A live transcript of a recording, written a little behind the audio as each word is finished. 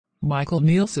Michael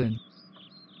Nielsen.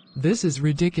 This is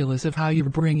ridiculous of how you're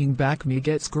bringing back me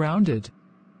gets grounded.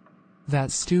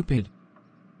 That's stupid.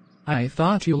 I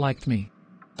thought you liked me.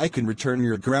 I can return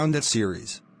your grounded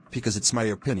series, because it's my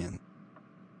opinion.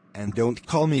 And don't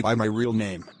call me by my real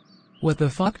name. What the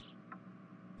fuck?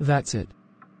 That's it.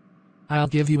 I'll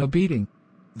give you a beating.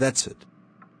 That's it.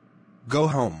 Go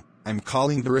home, I'm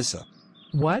calling Dorissa.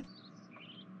 What?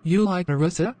 You like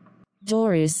Dorissa?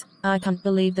 Doris, I can't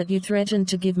believe that you threatened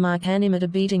to give Mike Animate a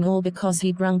beating all because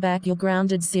he brung back your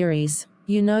grounded series.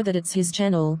 You know that it's his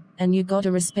channel, and you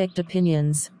gotta respect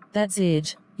opinions. That's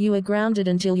it. You are grounded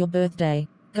until your birthday.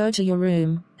 Go to your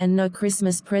room, and no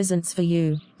Christmas presents for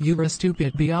you. You're a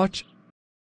stupid biatch.